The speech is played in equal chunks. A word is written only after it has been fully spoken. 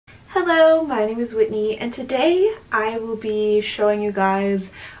Hello, my name is Whitney and today I will be showing you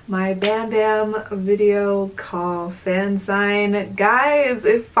guys my BamBam video call Fansign. Guys,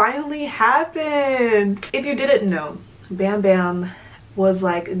 it finally happened! If you didn't know, BamBam was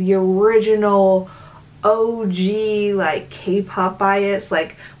like the original OG like K-pop bias.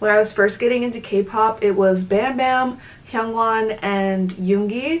 Like when I was first getting into K-pop, it was BamBam, Hyungwon, and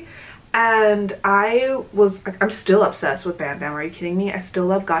Yoongi. And I'm still obsessed with BamBam. Are you kidding me? I still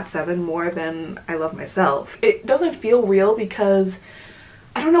love GOT7 more than I love myself. It doesn't feel real because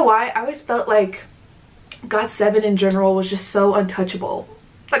I don't know why. I always felt like GOT7 in general was just so untouchable.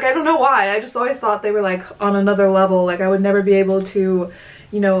 Like, I don't know why. I just always thought they were like on another level. Like I would never be able to,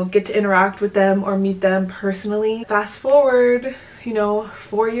 you know, get to interact with them or meet them personally. Fast forward, you know,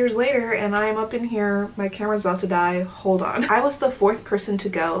 4 years later and I'm up in here, my camera's about to die. Hold on. I was the fourth person to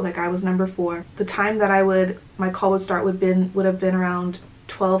go. Like I was number 4. The time that my call would start would have been around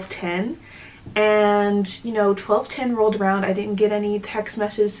 12:10. And you know, 12:10 rolled around. I didn't get any text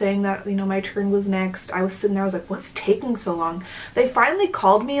message saying that, you know, my turn was next. I was sitting there, I was like, what's taking so long? They finally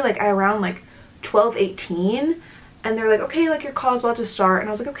called me like around like 12:18 and they're like, okay, like your call's about to start. And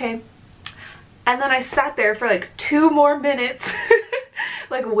I was like, okay. And then I sat there for like 2 more minutes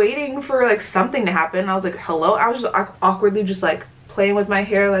like waiting for like something to happen. I was like, hello? I was just awkwardly just like playing with my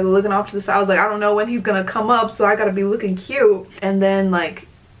hair, like looking off to the side. I was like, I don't know when he's gonna come up, so I gotta be looking cute. And then like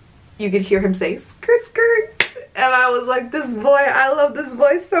you could hear him say skirt skirt and I was like, this boy, I love this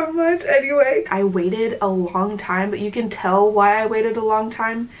boy so much. Anyway, I waited a long time, but you can tell why I waited a long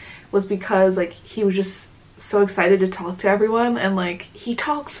time was because like he was just so excited to talk to everyone, and like he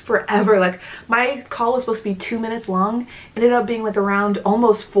talks forever. Like my call was supposed to be 2 minutes long, it ended up being like around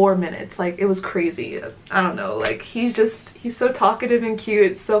almost 4 minutes. Like it was crazy. I don't know, like he's so talkative and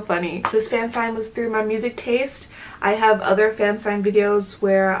cute. It's so funny. This fan sign was through my music taste. I have other fan sign videos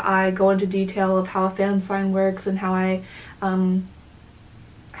where I go into detail of how a fan sign works and how I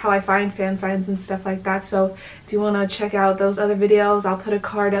find fan signs and stuff like that. So if you want to check out those other videos, I'll put a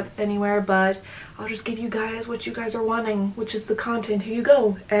card up anywhere, but I'll just give you guys what you guys are wanting, which is the content. Here you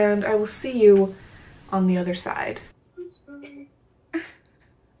go, and I will see you on the other side.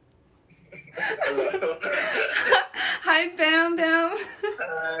 Hello. Hi, BamBam.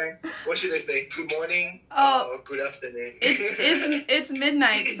 Hi. What should I say? Good morning? Oh, good afternoon. It's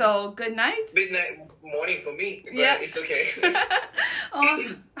midnight, so good night. Midnight morning for me, but yeah, it's okay. So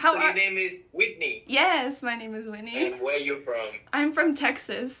your name is Whitney? Yes, my name is Whitney. And where are you from? I'm from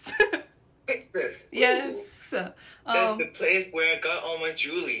Texas. Texas? Yes. That's the place where I got all my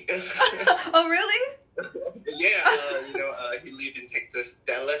jewelry. Oh, really? Yeah, you know, he lived in Texas,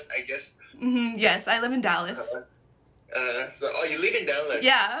 Dallas, I guess. Yes, I live in Dallas. Oh, you live in Dallas?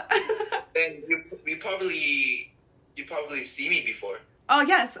 Yeah. Then you probably see me before. Oh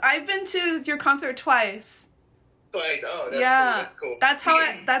yes, I've been to your concert twice. Twice? Oh, that's yeah. cool. That's cool.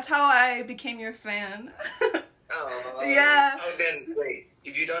 That's how I became your fan. Oh, yeah. Oh, then wait.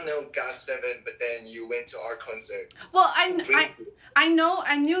 If you don't know GOT7, but then you went to our concert. Well, I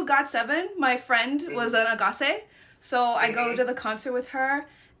knew GOT7. My friend was an Agase, so I go to the concert with her.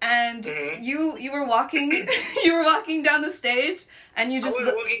 And you were walking you were walking down the stage and you just I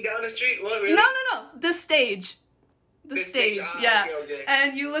was walking down the street? What, really? No, the stage. The stage. Yeah. Okay.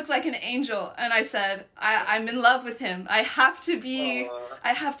 And you looked like an angel, and I said, I'm in love with him. I have to be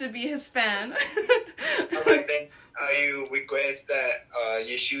his fan. Alright then, you request that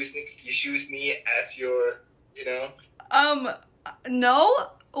you choose me as your, you know? No?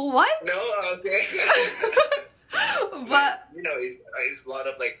 What? No? Okay. But you know, it's a lot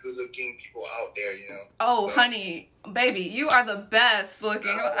of like good looking people out there, you know. Oh, so. Honey, baby, you are the best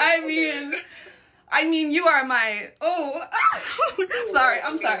looking. I mean, you are my. Oh, sorry.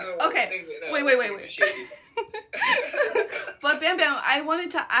 I'm sorry. Okay, wait. But BamBam, I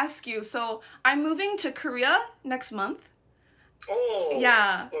wanted to ask you. So I'm moving to Korea next month. Oh,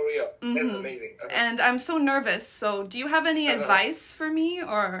 yeah. Korea. That's amazing. Okay. And I'm so nervous. So do you have any advice for me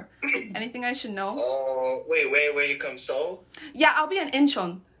or anything I should know? Oh, wait, where you come? Seoul? Yeah, I'll be in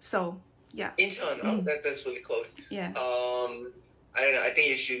Incheon. So yeah. Incheon. Oh, that's really close. Yeah. I don't know. I think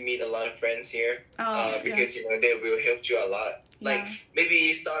you should meet a lot of friends here. Because you know they will help you a lot. Like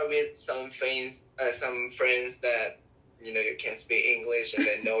maybe start with some friends that you know you can speak English and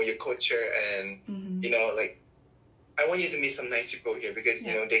then know your culture and you know like. I want you to meet some nice people here because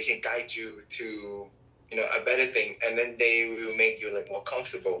you know they can guide you to you know a better thing, and then they will make you like more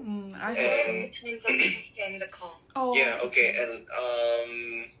comfortable. I hope so. To end the call. Oh yeah, okay, and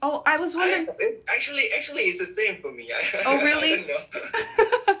oh, I was wondering. Actually, it's the same for me. Oh really? I don't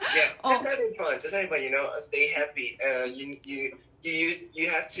know. Yeah, just having fun. You know, stay happy. you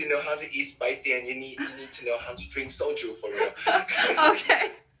have to know how to eat spicy, and you need to know how to drink soju for real.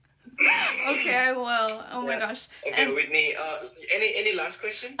 Okay. Okay, I will. Oh my gosh. Okay, and, Whitney, any last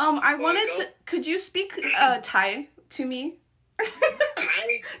question? I wanted to, could you speak Thai to me?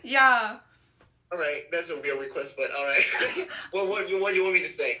 Thai? Yeah. Alright, that's a weird request, but alright. what you want me to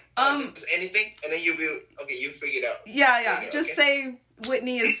say? Just anything, and then you figure it out. Yeah. Just say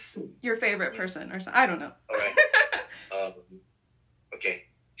Whitney is your favorite person or something. I don't know. Alright. Okay.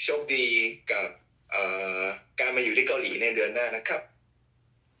 โชคดีกับการมาอยู่ที่เกาหลีในเดือนหน้านะครับ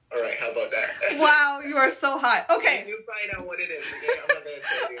Alright, how about that? Wow, you are so hot. Okay. You find out what it is, okay? I'm not gonna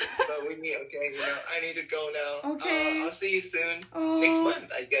tell you. But with me, okay, I need to go now. Okay. I'll see you soon. Next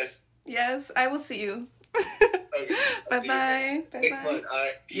month, I guess. Yes, I will see you. Okay. Bye-bye. Next month,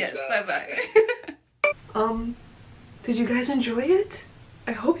 alright. Yes, bye-bye. Did you guys enjoy it?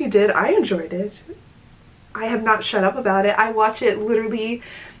 I hope you did. I enjoyed it. I have not shut up about it. I watch it literally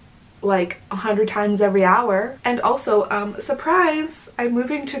like 100 times every hour. And also, surprise, I'm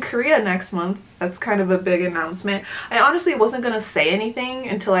moving to Korea next month. That's kind of a big announcement. I honestly wasn't gonna say anything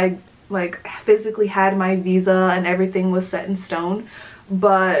until I like physically had my visa and everything was set in stone.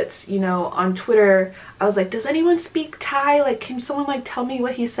 But, you know, on Twitter, I was like, does anyone speak Thai? Like, can someone like tell me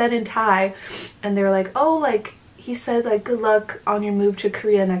what he said in Thai? And they were like, oh, like, he said like, good luck on your move to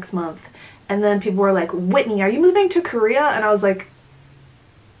Korea next month. And then people were like, Whitney, are you moving to Korea? And I was like,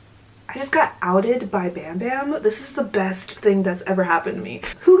 I just got outed by BamBam. This is the best thing that's ever happened to me.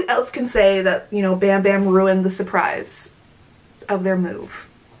 Who else can say that, you know, BamBam ruined the surprise of their move?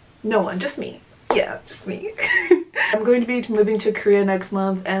 No one, just me. Yeah, just me. I'm going to be moving to Korea next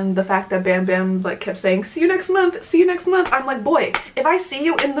month, and the fact that BamBam like kept saying, see you next month, see you next month. I'm like, boy, if I see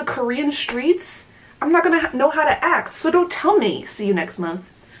you in the Korean streets, I'm not gonna know how to act. So don't tell me, see you next month.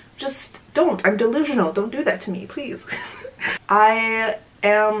 Just don't. I'm delusional. Don't do that to me, please. I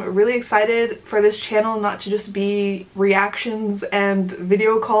am really excited for this channel not to just be reactions and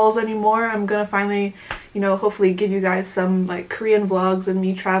video calls anymore. I'm gonna finally, you know, hopefully give you guys some like Korean vlogs and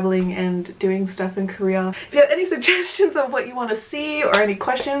me traveling and doing stuff in Korea. If you have any suggestions of what you want to see or any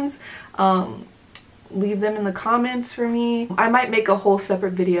questions, leave them in the comments for me. I might make a whole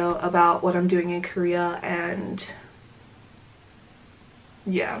separate video about what I'm doing in Korea, and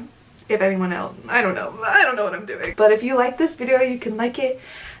yeah, if anyone else, I don't know what I'm doing. But if you like this video, you can like it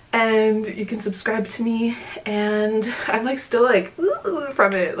and you can subscribe to me, and I'm like still like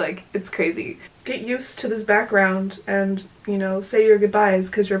from it, like it's crazy. Get used to this background and, you know, say your goodbyes,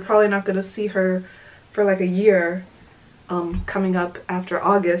 because you're probably not gonna see her for like a year coming up after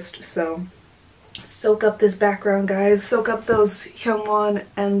August. So soak up this background, guys. Soak up those Hyungwon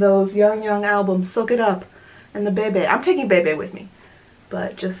and those Young albums. Soak it up. And the Bebe. I'm taking Bebe with me,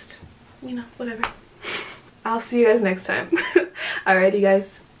 but just, you know, whatever. I'll see you guys next time. Alrighty,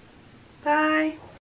 guys. Bye.